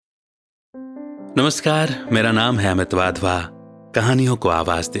नमस्कार, मेरा नाम है अमित वाधवा। कहानियों को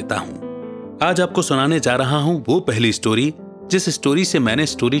आवाज देता हूं। आज आपको सुनाने जा रहा हूं वो पहली स्टोरी जिस स्टोरी से मैंने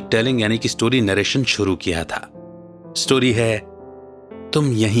स्टोरी टेलिंग यानी कि स्टोरी नरेशन शुरू किया था। स्टोरी है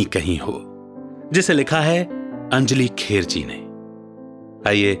तुम यहीं कहीं हो, जिसे लिखा है अंजलि खेर जी ने।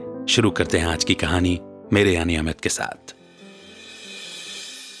 आइए शुरू करते हैं आज की कहानी मेरे यानी अमित के साथ।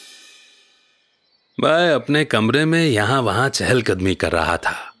 मैं अपने कमरे में यहां वहां चहलकदमी कर रहा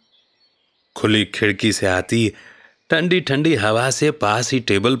था। खुली खिड़की से आती ठंडी ठंडी हवा से पास ही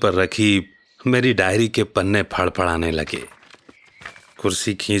टेबल पर रखी मेरी डायरी के पन्ने फड़फड़ाने लगे।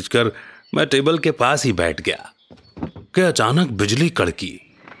 कुर्सी खींचकर मैं टेबल के पास ही बैठ गया कि अचानक बिजली कड़की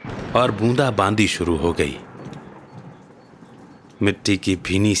और बूंदाबांदी शुरू हो गई। मिट्टी की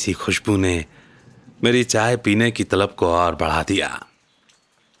भीनी सी खुशबू ने मेरी चाय पीने की तलब को और बढ़ा दिया।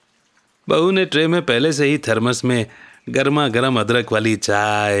 बहू ने ट्रे में पहले से ही थर्मस में गर्मा गर्म अदरक वाली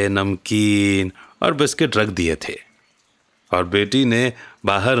चाय, नमकीन और बिस्किट रख दिए थे और बेटी ने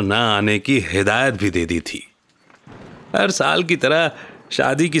बाहर ना आने की हिदायत भी दे दी थी। हर साल की तरह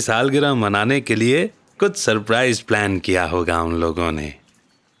शादी की सालगिरह मनाने के लिए कुछ सरप्राइज प्लान किया होगा उन लोगों ने।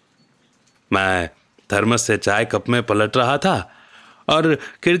 मैं थर्मस से चाय कप में पलट रहा था और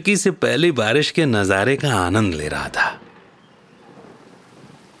खिड़की से पहली बारिश के नज़ारे का आनंद ले रहा था।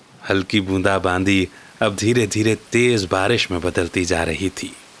 हल्की बूंदाबांदी अब धीरे धीरे तेज बारिश में बदलती जा रही थी।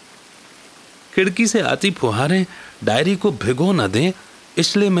 खिड़की से आती फुहारें डायरी को भिगो न दें,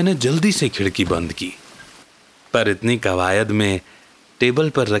 इसलिए मैंने जल्दी से खिड़की बंद की। पर इतनी कवायद में टेबल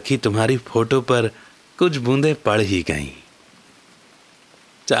पर रखी तुम्हारी फोटो पर कुछ बूंदें पड़ ही गईं।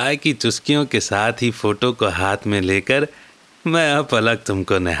 चाय की चुस्कियों के साथ ही फोटो को हाथ में लेकर मैं अपलक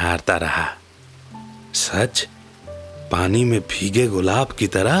तुमको निहारता रहा। सच, पानी में भीगे गुलाब की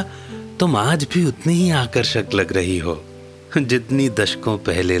तरह तुम आज भी उतनी ही आकर्षक लग रही हो जितनी दशकों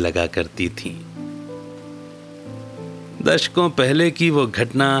पहले लगा करती थी। दशकों पहले की वो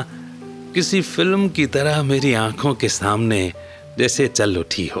घटना किसी फिल्म की तरह मेरी आंखों के सामने जैसे चल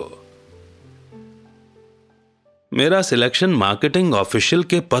उठी हो। मेरा सिलेक्शन मार्केटिंग ऑफिशियल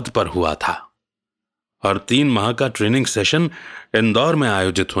के पद पर हुआ था और 3 माह का ट्रेनिंग सेशन इंदौर में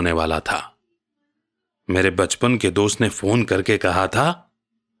आयोजित होने वाला था। मेरे बचपन के दोस्त ने फोन करके कहा था,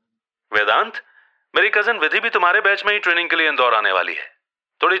 वेदांत, मेरी कजन विधि भी तुम्हारे बैच में ही ट्रेनिंग के लिए इंदौर आने वाली है।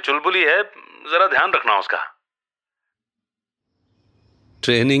 थोड़ी चुलबुली है, जरा ध्यान रखना उसका।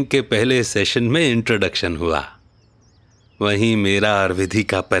 ट्रेनिंग के पहले सेशन में इंट्रोडक्शन हुआ। वहीं मेरा और विधि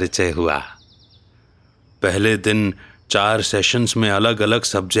का परिचय हुआ। पहले दिन 4 सेशंस में अलग अलग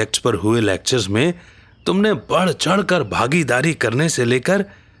सब्जेक्ट्स पर हुए लेक्चर्स में तुमने बढ़ चढ़कर भागीदारी करने से लेकर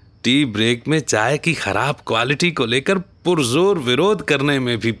टी ब्रेक में चाय की खराब क्वालिटी को लेकर पुरजोर विरोध करने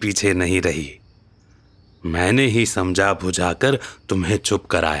में भी पीछे नहीं रही। मैंने ही समझा बुझाकर तुम्हें चुप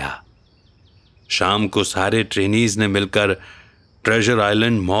कराया। शाम को सारे ट्रेनीज ने मिलकर ट्रेजर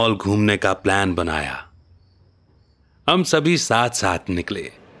आइलैंड मॉल घूमने का प्लान बनाया। हम सभी साथ साथ निकले।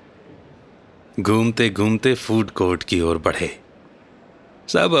 घूमते घूमते फूड कोर्ट की ओर बढ़े।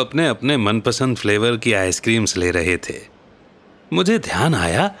 सब अपने अपने मनपसंद फ्लेवर की आइसक्रीम्स ले रहे थे। मुझे ध्यान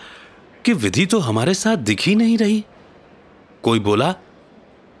आया कि विधि तो हमारे साथ दिख ही नहीं रही। कोई बोला,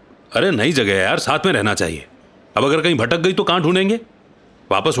 अरे नई जगह है यार, साथ में रहना चाहिए। अब अगर कहीं भटक गई तो कहां ढूंढेंगे?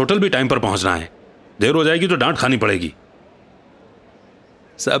 वापस होटल भी टाइम पर पहुंचना है, देर हो जाएगी तो डांट खानी पड़ेगी।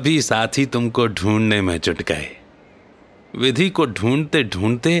 सभी साथी तुमको ढूंढने में जुट गए। विधि को ढूंढते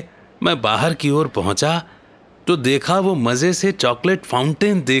ढूंढते मैं बाहर की ओर पहुंचा तो देखा वो मजे से चॉकलेट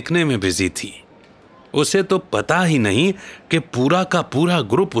फाउंटेन देखने में बिजी थी। उसे तो पता ही नहीं कि पूरा का पूरा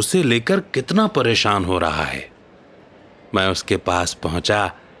ग्रुप उसे लेकर कितना परेशान हो रहा है। मैं उसके पास पहुंचा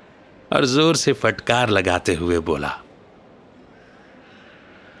और जोर से फटकार लगाते हुए बोला,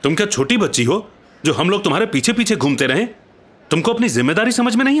 तुम क्या छोटी बच्ची हो जो हम लोग तुम्हारे पीछे पीछे घूमते रहें? तुमको अपनी जिम्मेदारी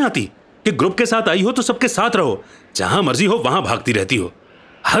समझ में नहीं आती कि ग्रुप के साथ आई हो तो सबके साथ रहो, जहां मर्जी हो वहां भागती रहती हो।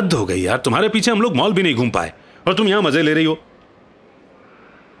 हद हो गई यार, तुम्हारे पीछे हम लोग मॉल भी नहीं घूम पाए और तुम यहां मजे ले रही हो।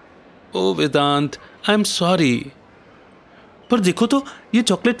 ओ वेदांत, आई एम सॉरी, पर देखो तो ये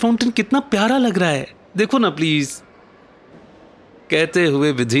चॉकलेट फाउंटेन कितना प्यारा लग रहा है, देखो ना प्लीज। कहते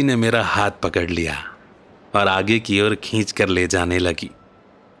हुए विधि ने मेरा हाथ पकड़ लिया और आगे की ओर खींच कर ले जाने लगी।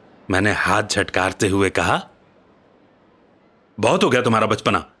 मैंने हाथ झटकारते हुए कहा, बहुत हो गया तुम्हारा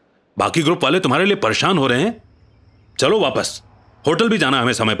बचपना, बाकी ग्रुप वाले तुम्हारे लिए परेशान हो रहे हैं। चलो वापस, होटल भी जाना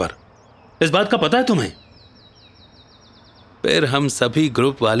हमें समय पर, इस बात का पता है तुम्हें। फिर हम सभी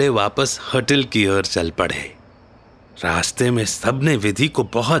ग्रुप वाले वापस होटल की ओर चल पड़े। रास्ते में सबने विधि को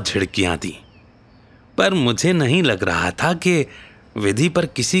बहुत झिड़कियां दी, पर मुझे नहीं लग रहा था कि विधि पर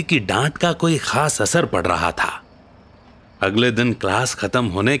किसी की डांट का कोई खास असर पड़ रहा था। अगले दिन क्लास खत्म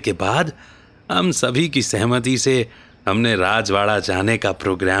होने के बाद हम सभी की सहमति से हमने राजवाड़ा जाने का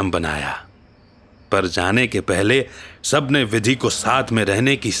प्रोग्राम बनाया, पर जाने के पहले सबने विधि को साथ में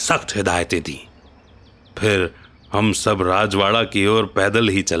रहने की सख्त हिदायतें दी। फिर हम सब राजवाड़ा की ओर पैदल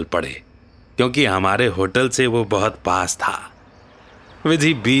ही चल पड़े, क्योंकि हमारे होटल से वो बहुत पास था।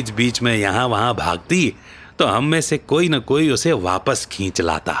 विधि बीच बीच में यहां वहां भागती तो हम में से कोई न कोई उसे वापस खींच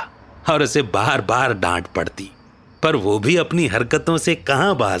लाता और उसे बार बार डांट पड़ती, पर वो भी अपनी हरकतों से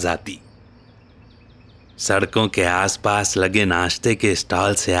कहां बाज आती। सड़कों के आसपास लगे नाश्ते के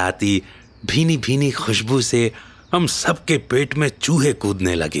स्टॉल से आती भीनी भीनी खुशबू से हम सबके पेट में चूहे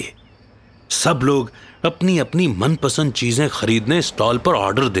कूदने लगे। सब लोग अपनी अपनी मनपसंद चीजें खरीदने स्टॉल पर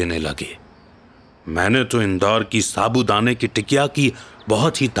ऑर्डर देने लगे। मैंने तो इंदौर की साबूदाने की टिकिया की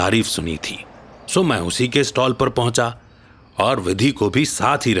बहुत ही तारीफ सुनी थी, सो मैं उसी के स्टॉल पर पहुंचा और विधि को भी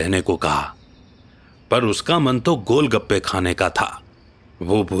साथ ही रहने को कहा, पर उसका मन तो गोलगप्पे खाने का था।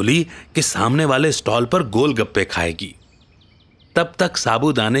 वो बोली कि सामने वाले स्टॉल पर गोलगप्पे खाएगी, तब तक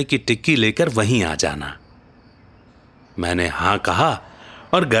साबूदाने की टिक्की लेकर वहीं आ जाना। मैंने हाँ कहा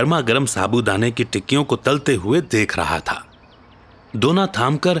और गर्मा गर्म साबूदाने की टिक्कियों को तलते हुए देख रहा था। दोना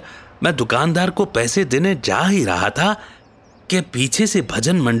थामकर मैं दुकानदार को पैसे देने जा ही रहा था कि पीछे से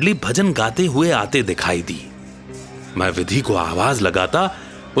भजन मंडली भजन गाते हुए आते दिखाई दी। मैं विधि को आवाज लगाता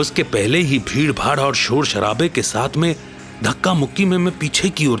उसके पहले ही भीड़ भाड़ और शोर शराबे के साथ में धक्का मुक्की में मैं पीछे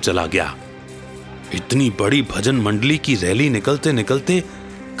की ओर चला गया। इतनी बड़ी भजन मंडली की रैली निकलते निकलते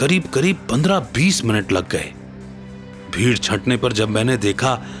करीब करीब 15-20 मिनट लग गए। भीड़ छंटने पर जब मैंने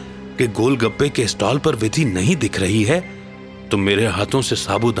देखा कि गोलगप्पे के स्टॉल पर विधि नहीं दिख रही है, तो मेरे हाथों से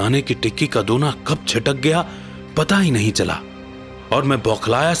साबूदाने की टिक्की का दोना कब छिटक गया पता ही नहीं चला और मैं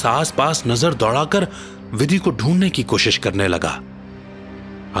बौखलाया सा आसपास नजर दौड़ाकर विधि को ढूंढने की कोशिश करने लगा।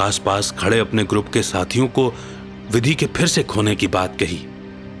 आसपास खड़े अपने ग्रुप के साथियों को विधि के फिर से खोने की बात कही।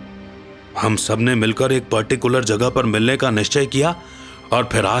 हम सबने मिलकर एक पर्टिकुलर जगह पर मिलने का निश्चय किया और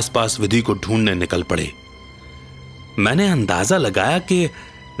फिर आसपास विधि को ढूंढने निकल पड़े। मैंने अंदाजा लगाया कि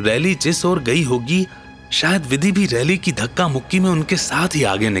रैली जिस ओर गई होगी, शायद विधि भी रैली की धक्का मुक्की में उनके साथ ही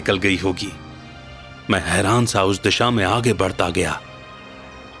आगे निकल गई होगी। मैं हैरान सा उस दिशा में आगे बढ़ता गया।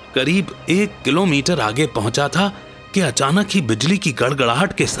 करीब 1 किलोमीटर आगे पहुंचा था कि अचानक ही बिजली की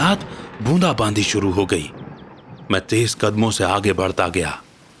गड़गड़ाहट के साथ बूंदाबांदी शुरू हो गई। मैं तेज कदमों से आगे बढ़ता गया।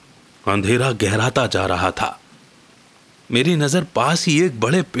 अंधेरा गहराता जा रहा था। मेरी नजर पास ही एक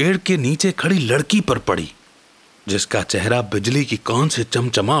बड़े पेड़ के नीचे खड़ी लड़की पर पड़ी, जिसका चेहरा बिजली की कौन से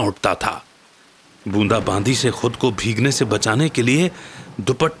चमचमा उठता था। बूंदाबांदी से खुद को भीगने से बचाने के लिए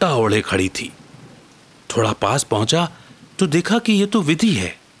दुपट्टा ओढ़े खड़ी थी। थोड़ा पास पहुंचा तो देखा कि ये तो विधि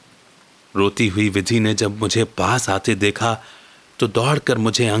है। रोती हुई विधि ने जब मुझे पास आते देखा तो दौड़कर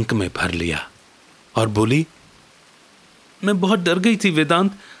मुझे अंक में भर लिया और बोली, मैं बहुत डर गई थी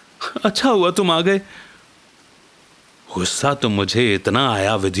वेदांत, अच्छा हुआ तुम आ गए। गुस्सा तो मुझे इतना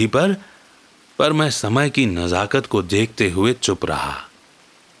आया विधि पर मैं समय की नजाकत को देखते हुए चुप रहा।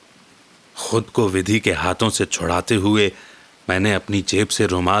 खुद को विधि के हाथों से छुड़ाते हुए मैंने अपनी जेब से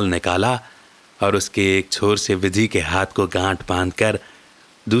रुमाल निकाला और उसके एक छोर से विधि के हाथ को गांठ बांधकर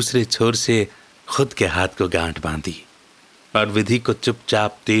दूसरे छोर से खुद के हाथ को गांठ बांधी और विधि को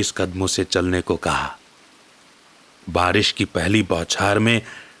चुपचाप तेज कदमों से चलने को कहा। बारिश की पहली बौछार में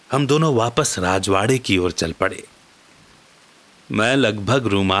हम दोनों वापस राजवाड़े की ओर चल पड़े। मैं लगभग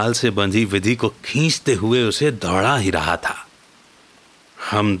रुमाल से बंधी विधि को खींचते हुए उसे दौड़ा ही रहा था।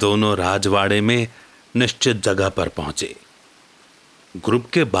 हम दोनों राजवाड़े में निश्चित जगह पर पहुंचे। ग्रुप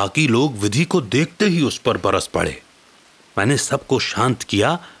के बाकी लोग विधि को देखते ही उस पर बरस पड़े। मैंने सबको शांत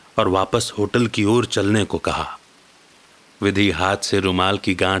किया और वापस होटल की ओर चलने को कहा। विधि हाथ से रुमाल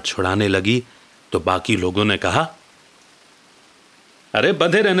की गांठ छुड़ाने लगी तो बाकी लोगों ने कहा, अरे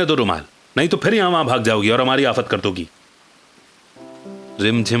बंधे रहने दो रुमाल, नहीं तो फिर यहां वहां भाग जाओगी और हमारी आफत कर दोगी।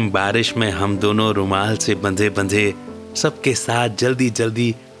 रिमझिम बारिश में हम दोनों रुमाल से बंधे बंधे सबके साथ जल्दी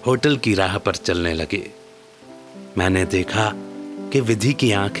जल्दी होटल की राह पर चलने लगे। मैंने देखा कि विधि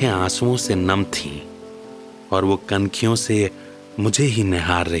की आंखें आंसुओं से नम थीं और वो कनखियों से मुझे ही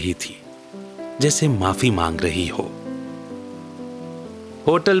निहार रही थी, जैसे माफी मांग रही हो।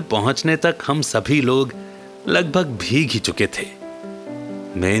 होटल पहुंचने तक हम सभी लोग लगभग भीग ही चुके थे।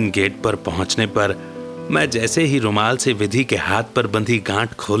 मेन गेट पर पहुंचने पर मैं जैसे ही रुमाल से विधि के हाथ पर बंधी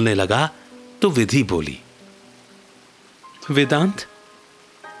गांठ खोलने लगा तो विधि बोली, वेदांत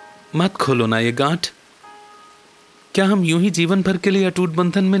मत खोलो ना ये गांठ। क्या हम यूं ही जीवन भर के लिए अटूट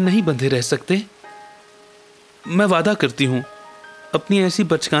बंधन में नहीं बंधे रह सकते? मैं वादा करती हूं अपनी ऐसी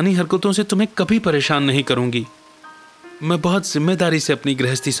बचकानी हरकतों से तुम्हें कभी परेशान नहीं करूंगी। मैं बहुत जिम्मेदारी से अपनी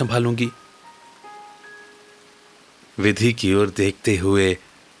गृहस्थी संभालूंगी। विधि की ओर देखते हुए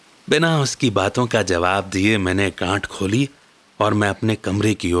बिना उसकी बातों का जवाब दिए मैंने गांठ खोली और मैं अपने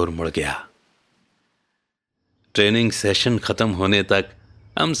कमरे की ओर मुड़ गया। ट्रेनिंग सेशन खत्म होने तक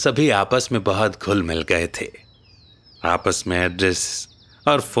हम सभी आपस में बहुत घुल मिल गए थे। आपस में एड्रेस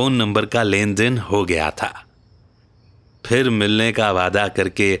और फोन नंबर का लेन देन हो गया था। फिर मिलने का वादा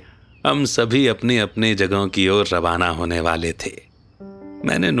करके हम सभी अपनी अपनी जगहों की ओर रवाना होने वाले थे।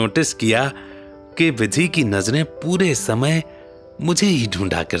 मैंने नोटिस किया कि विधि की नजरें पूरे समय मुझे ही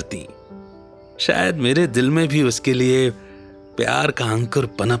ढूंढा करती। शायद मेरे दिल में भी उसके लिए प्यार का अंकुर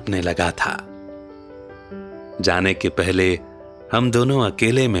पनपने लगा था। जाने के पहले हम दोनों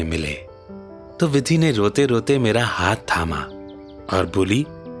अकेले में मिले तो विधि ने रोते रोते मेरा हाथ थामा और बोली,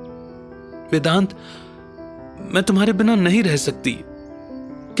 वेदांत, मैं तुम्हारे बिना नहीं रह सकती।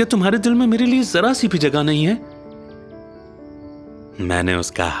 क्या तुम्हारे दिल में मेरे लिए जरा सी भी जगह नहीं है? मैंने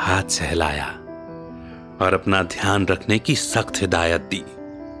उसका हाथ सहलाया और अपना ध्यान रखने की सख्त हिदायत दी।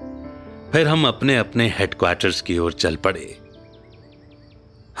 फिर हम अपने अपने हेडक्वार्टर्स की ओर चल पड़े।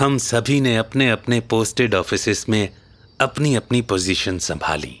 हम सभी ने अपने अपने पोस्टेड ऑफिसेस में अपनी अपनी पोजीशन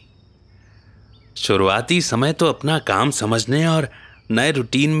संभाली। शुरुआती समय तो अपना काम समझने और नए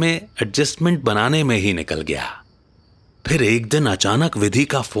रूटीन में एडजस्टमेंट बनाने में ही निकल गया। फिर एक दिन अचानक विधि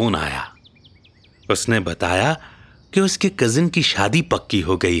का फोन आया। उसने बताया कि उसके कजिन की शादी पक्की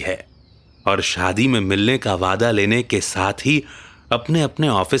हो गई है और शादी में मिलने का वादा लेने के साथ ही अपने अपने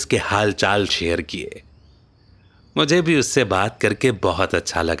ऑफिस के हाल चाल शेयर किए। मुझे भी उससे बात करके बहुत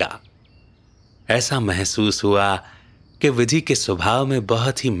अच्छा लगा। ऐसा महसूस हुआ कि विधि के स्वभाव में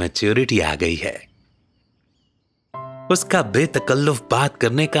बहुत ही मैच्योरिटी आ गई है। उसका बेतकल्लुफ बात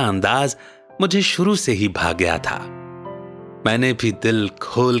करने का अंदाज मुझे शुरू से ही भा गया था। मैंने भी दिल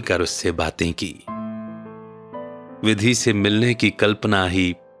खोल कर उससे बातें की। विधि से मिलने की कल्पना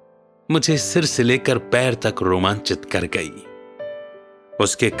ही मुझे सिर से लेकर पैर तक रोमांचित कर गई।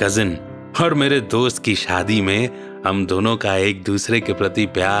 उसके कजिन और मेरे दोस्त की शादी में हम दोनों का एक दूसरे के प्रति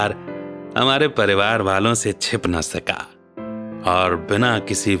प्यार हमारे परिवार वालों से छिप न सका और बिना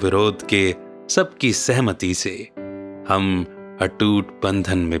किसी विरोध के सबकी सहमति से हम अटूट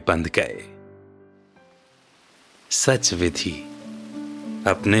बंधन में बंध गए। सच विधि,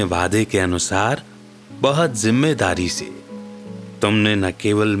 अपने वादे के अनुसार बहुत जिम्मेदारी से तुमने न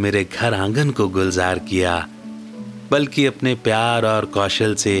केवल मेरे घर आंगन को गुलजार किया, बल्कि अपने प्यार और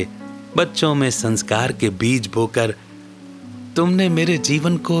कौशल से बच्चों में संस्कार के बीज बोकर तुमने मेरे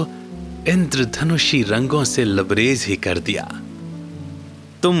जीवन को इंद्रधनुषी रंगों से लबरेज ही कर दिया।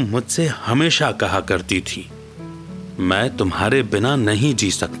 तुम मुझसे हमेशा कहा करती थी, मैं तुम्हारे बिना नहीं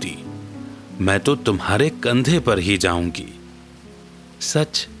जी सकती, मैं तो तुम्हारे कंधे पर ही जाऊंगी।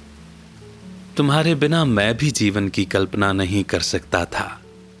 सच, तुम्हारे बिना मैं भी जीवन की कल्पना नहीं कर सकता था,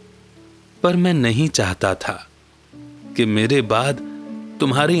 पर मैं नहीं चाहता था कि मेरे बाद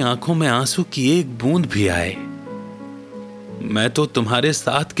तुम्हारी आंखों में आंसू की एक बूंद भी आए। मैं तो तुम्हारे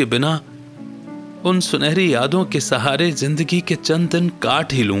साथ के बिना उन सुनहरी यादों के सहारे जिंदगी के चंद दिन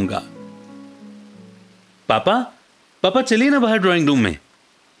काट ही लूंगा। पापा, पापा चलिए ना बाहर ड्राइंग रूम में।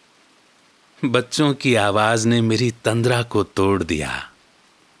 बच्चों की आवाज ने मेरी तंद्रा को तोड़ दिया।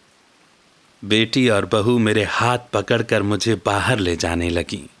 बेटी और बहू मेरे हाथ पकड़कर मुझे बाहर ले जाने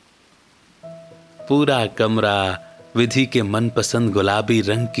लगी। पूरा कमरा विधि के मनपसंद गुलाबी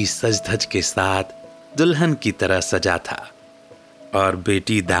रंग की सज-धज के साथ दुल्हन की तरह सजा था और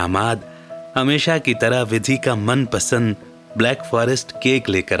बेटी दामाद हमेशा की तरह विधि का मनपसंद ब्लैक फॉरेस्ट केक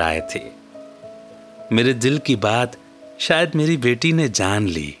लेकर आए थे। मेरे दिल की बात शायद मेरी बेटी ने जान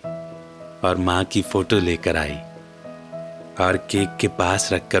ली और मां की फोटो लेकर आई और केक के पास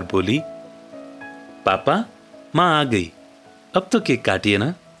रखकर बोली, पापा, मां आ गई, अब तो केक काटिए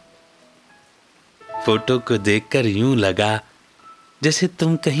ना। फोटो को देखकर यूं लगा जैसे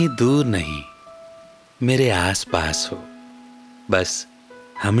तुम कहीं दूर नहीं, मेरे आसपास हो, बस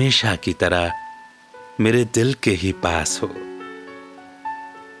हमेशा की तरह मेरे दिल के ही पास हो।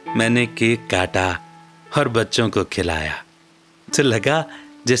 मैंने केक काटा और बच्चों को खिलाया तो लगा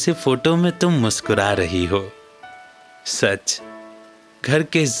जैसे फोटो में तुम मुस्कुरा रही हो। सच, घर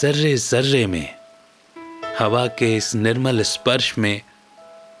के जर्रे जर्रे में, हवा के इस निर्मल स्पर्श में,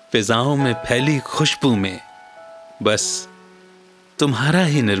 फिजाओं में फैली खुशबू में बस तुम्हारा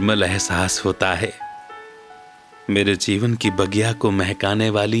ही निर्मल एहसास होता है। मेरे जीवन की बगिया को महकाने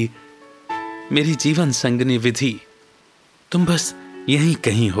वाली मेरी जीवन संगनी विधि, तुम बस यहीं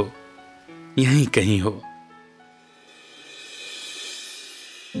कहीं हो, यहीं कहीं हो।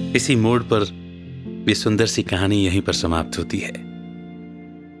 इसी मोड़ पर ये सुंदर सी कहानी यहीं पर समाप्त होती है।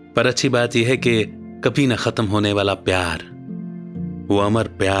 पर अच्छी बात यह है कि कभी न खत्म होने वाला प्यार, वो अमर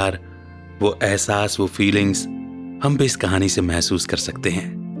प्यार, वो एहसास, वो फीलिंग्स हम भी इस कहानी से महसूस कर सकते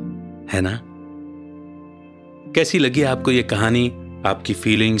हैं। है ना? कैसी लगी आपको ये कहानी? आपकी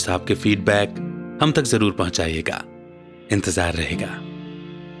फीलिंग्स, आपके फीडबैक हम तक जरूर पहुंचाइएगा, इंतजार रहेगा।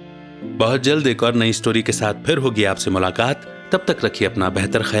 बहुत जल्द एक और नई स्टोरी के साथ फिर होगी आपसे मुलाकात। तब तक रखिए अपना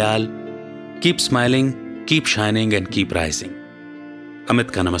बेहतर ख्याल। Keep smiling, keep shining and keep rising.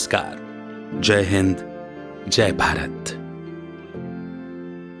 Amit का नमस्कार। जय हिंद, जय भारत।